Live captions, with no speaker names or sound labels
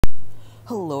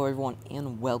Hello everyone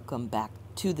and welcome back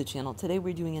to the channel. Today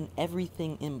we're doing an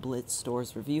everything in Blitz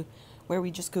stores review where we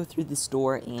just go through the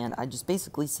store and I just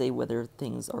basically say whether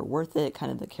things are worth it,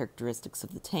 kind of the characteristics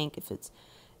of the tank, if it's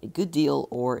a good deal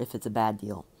or if it's a bad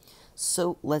deal.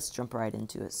 So let's jump right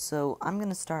into it. So I'm going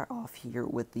to start off here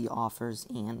with the offers,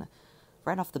 and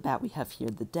right off the bat we have here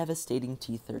the devastating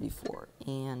T-34,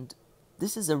 and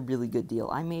this is a really good deal.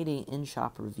 I made an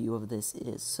in-shop review of this,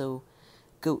 so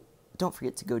don't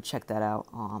forget to go check that out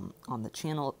on the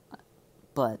channel.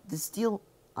 But this deal,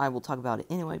 I will talk about it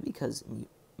anyway because you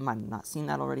might have not seen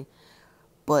that already.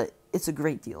 But it's a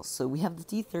great deal. So we have the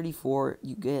T-34.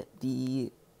 You get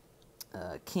the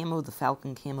camo, the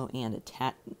Falcon camo, and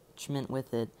attachment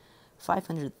with it.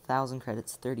 500,000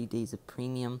 credits, 30 days of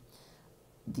premium.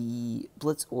 The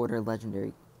Blitz Order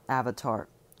Legendary Avatar,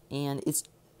 and it's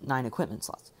 9 equipment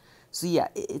slots. So yeah,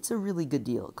 it's a really good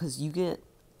deal because you get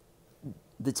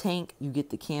the tank, you get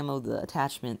the camo, the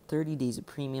attachment, 30 days of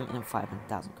premium, and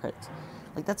 500,000 credits.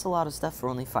 Like, that's a lot of stuff for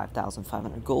only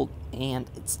 5,500 gold, and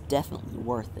it's definitely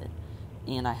worth it.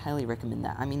 And I highly recommend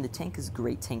that. I mean, the tank is a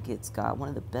great tank. It's got one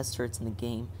of the best turrets in the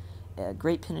game,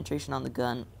 great penetration on the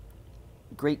gun,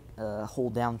 great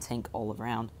hold down tank all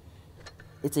around.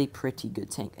 It's a pretty good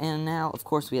tank. And now, of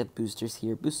course, we have boosters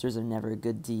here. Boosters are never a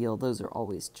good deal. Those are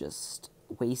always just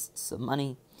wastes of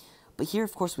money. But here,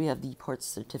 of course, we have the parts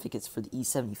certificates for the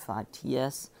E75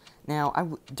 TS.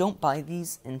 Now, don't buy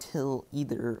these until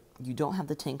either you don't have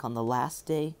the tank on the last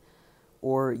day,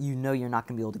 or you know you're not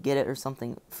going to be able to get it or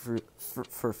something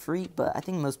for free. But I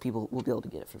think most people will be able to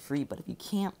get it for free. But if you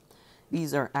can't,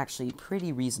 these are actually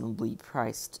pretty reasonably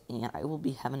priced. And I will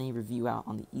be having a review out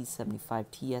on the E75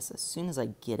 TS as soon as I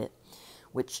get it,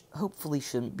 which hopefully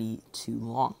shouldn't be too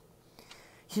long.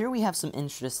 Here we have some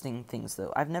interesting things,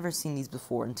 though. I've never seen these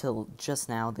before until just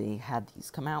now they had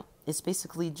these come out. It's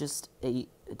basically just a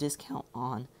discount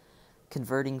on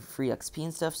converting free XP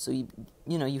and stuff. So,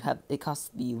 it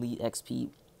costs the Elite XP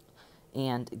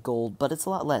and gold, but it's a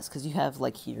lot less because you have,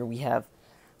 like here, we have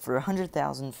for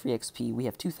 100,000 free XP, we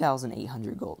have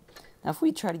 2,800 gold. Now, if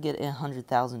we try to get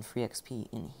 100,000 free XP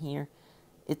in here,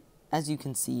 as you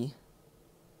can see,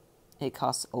 it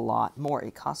costs a lot more.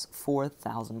 It costs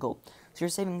 4,000 gold. So you're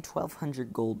saving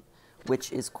 1,200 gold,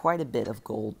 which is quite a bit of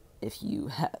gold if you,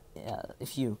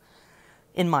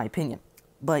 in my opinion.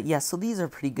 But yeah, so these are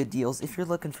pretty good deals. If you're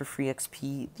looking for free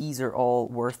XP, these are all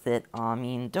worth it. I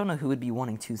mean, don't know who would be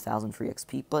wanting 2,000 free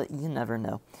XP, but you never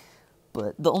know.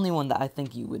 But the only one that I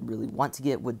think you would really want to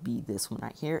get would be this one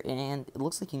right here, and it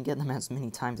looks like you can get them as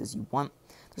many times as you want.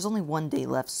 There's only one day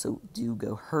left, so do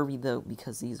go hurry, though,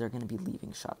 because these are going to be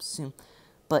leaving shops soon.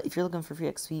 But if you're looking for free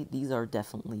XP, these are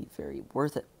definitely very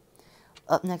worth it.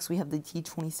 Up next, we have the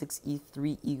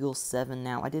T26E3 Eagle 7.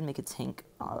 Now, I did make a tank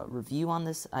review on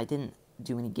this. I didn't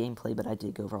do any gameplay, but I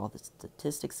did go over all the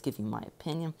statistics, give you my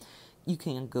opinion. You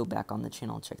can go back on the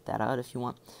channel and check that out if you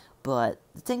want. But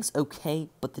the tank's okay,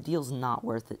 but the deal's not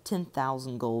worth it.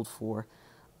 10,000 gold for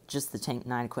just the tank,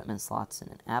 9 equipment slots,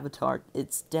 and an avatar.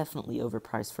 It's definitely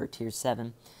overpriced for a tier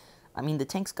 7. I mean, the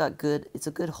tank's got it's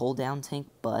a good hold-down tank,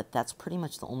 but that's pretty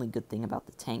much the only good thing about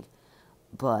the tank.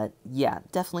 But yeah,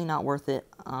 definitely not worth it.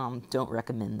 Don't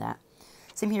recommend that.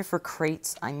 Same here for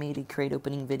crates. I made a crate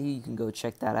opening video. You can go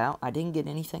check that out. I didn't get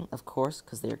anything, of course,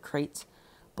 because they're crates.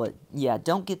 But yeah,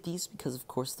 don't get these because, of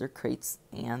course, they're crates,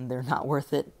 and they're not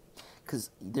worth it. Because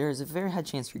there's a very high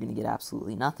chance you're going to get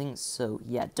absolutely nothing. So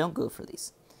yeah, don't go for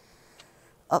these.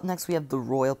 Up next, we have the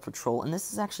Royal Patrol, and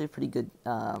this is actually a pretty good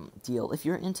deal. If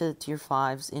you're into tier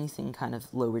 5s, anything kind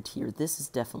of lower tier, this is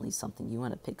definitely something you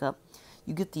want to pick up.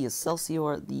 You get the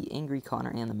Excelsior, the Angry Connor,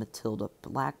 and the Matilda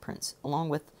Black Prince, along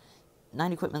with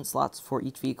 9 equipment slots for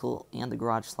each vehicle and the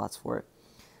garage slots for it.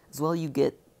 As well, you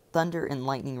get Thunder and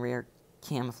Lightning Rare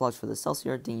Camouflage for the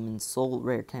Excelsior, Demon Soul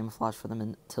Rare Camouflage for the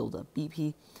Matilda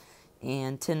BP,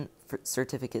 and 10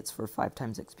 certificates for 5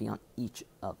 times XP on each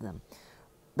of them.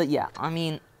 But yeah, I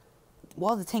mean,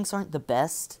 while the tanks aren't the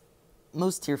best,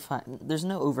 most tier 5, there's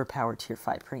no overpowered tier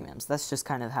 5 premiums. That's just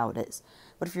kind of how it is.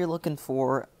 But if you're looking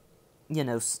for,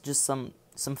 just some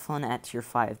fun at tier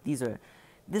 5,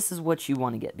 this is what you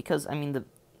want to get. Because, I mean, the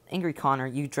Angry Connor,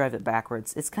 you drive it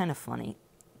backwards. It's kind of funny.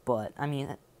 But, I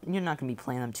mean, you're not going to be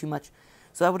playing them too much.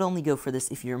 So I would only go for this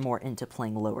if you're more into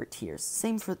playing lower tiers.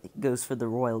 Same goes for the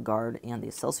Royal Guard and the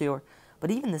Excelsior.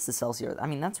 But even this Excelsior, I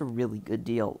mean, that's a really good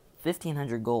deal.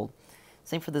 1,500 gold.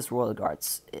 Same for this Royal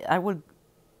Guards. I would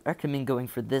recommend going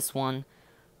for this one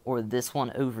or this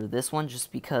one over this one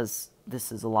just because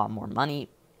this is a lot more money.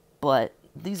 But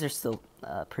these are still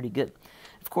pretty good.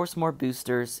 Of course, more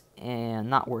boosters and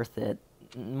not worth it.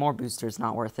 More boosters,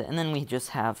 not worth it. And then we just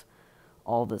have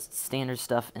all the standard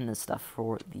stuff and the stuff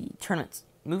for the tournaments.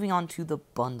 Moving on to the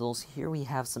bundles, here we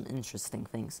have some interesting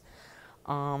things.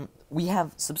 We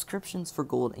have subscriptions for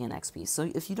gold and XP.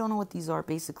 So if you don't know what these are,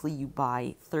 basically you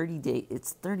buy 30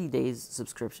 days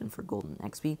subscription for gold and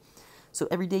XP. So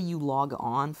every day you log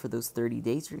on for those 30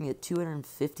 days, you're going to get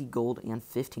 250 gold and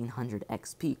 1500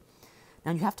 XP.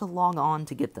 Now you have to log on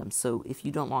to get them. So if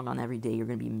you don't log on every day, you're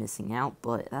going to be missing out,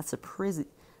 but that's a pretty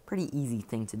easy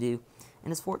thing to do.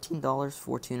 And it's $14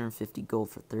 for 250 gold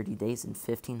for 30 days and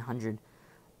 1500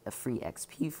 free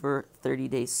XP for 30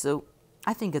 days. So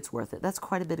I think it's worth it. That's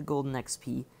quite a bit of golden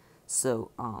XP.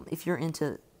 So if you're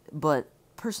into, but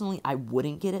personally I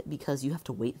wouldn't get it because you have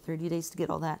to wait 30 days to get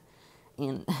all that,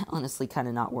 and honestly kind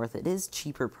of not worth it. It is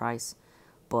cheaper price,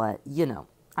 but you know,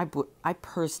 I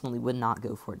personally would not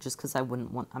go for it just because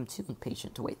I'm too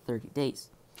impatient to wait 30 days.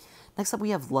 Next up we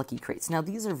have lucky crates. Now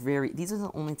these are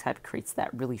the only type of crates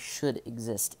that really should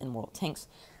exist in World Tanks.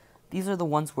 These are the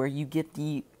ones where you get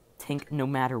the tank no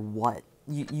matter what.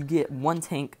 You get one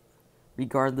tank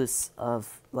regardless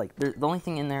of, like, the only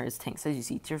thing in there is tanks. As you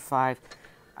see, tier 5,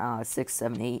 6,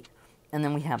 7, 8, and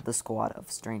then we have the squad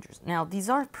of strangers. Now, these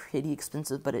are pretty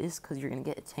expensive, but it is because you're going to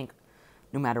get a tank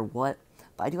no matter what.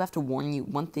 But I do have to warn you,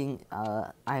 one thing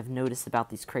I have noticed about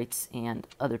these crates, and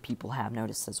other people have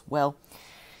noticed as well,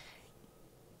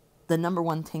 the number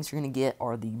 1 tanks you're going to get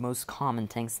are the most common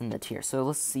tanks in the tier. So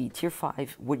let's see, tier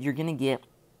 5, what you're going to get,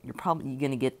 you're probably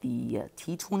going to get the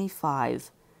T25,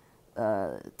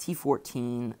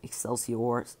 T14,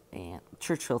 Excelsior, and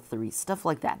Churchill 3, stuff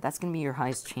like that. That's going to be your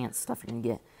highest chance stuff you're going to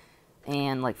get.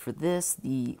 And like for this,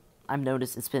 I've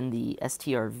noticed it's been the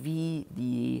STRV,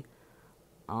 the,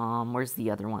 where's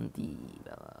the other one?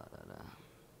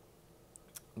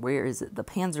 Where is it? The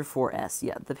Panzer 4S,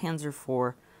 yeah, the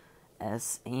Panzer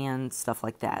 4S and stuff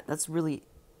like that. That's really,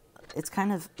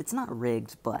 it's not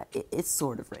rigged, but it's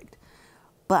sort of rigged.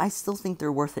 But I still think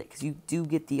they're worth it because you do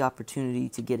get the opportunity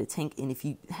to get a tank. And if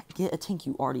you get a tank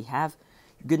you already have,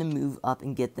 you're going to move up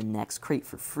and get the next crate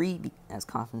for free as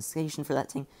compensation for that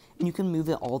tank. And you can move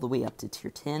it all the way up to tier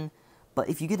 10. But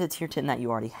if you get a tier 10 that you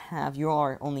already have, you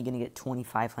are only going to get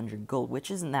 2,500 gold,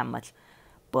 which isn't that much.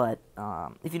 But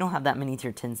if you don't have that many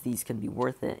tier 10s, these can be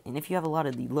worth it. And if you have a lot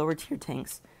of the lower tier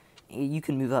tanks, you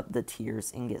can move up the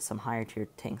tiers and get some higher tier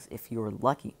tanks if you're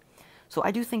lucky. So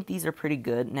I do think these are pretty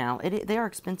good. Now, they are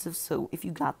expensive, so if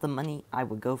you got the money, I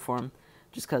would go for them,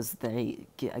 just because they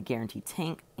get a guaranteed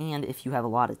tank, and if you have a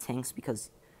lot of tanks, because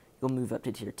you'll move up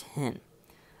to tier 10.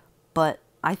 But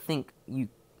I think you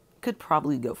could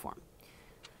probably go for them.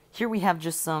 Here we have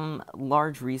just some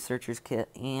large researchers kit,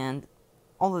 and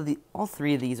all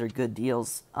 3 of these are good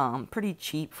deals. Pretty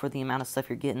cheap for the amount of stuff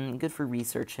you're getting, good for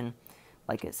researching,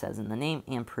 like it says in the name,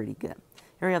 and pretty good.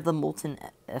 Here we have the Molten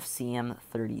FCM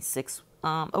 36.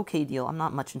 Okay deal. I'm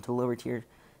not much into lower tier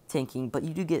tanking, but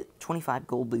you do get 25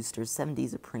 gold boosters, 7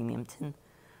 days of premium,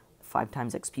 5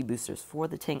 times XP boosters for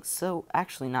the tanks, so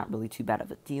actually not really too bad of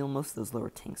a deal. Most of those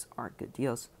lower tanks are good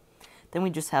deals. Then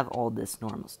we just have all this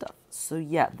normal stuff. So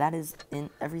yeah, that is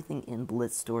everything in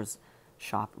Blitz Store's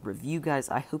shop review, guys.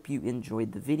 I hope you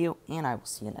enjoyed the video, and I will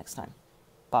see you next time.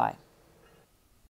 Bye.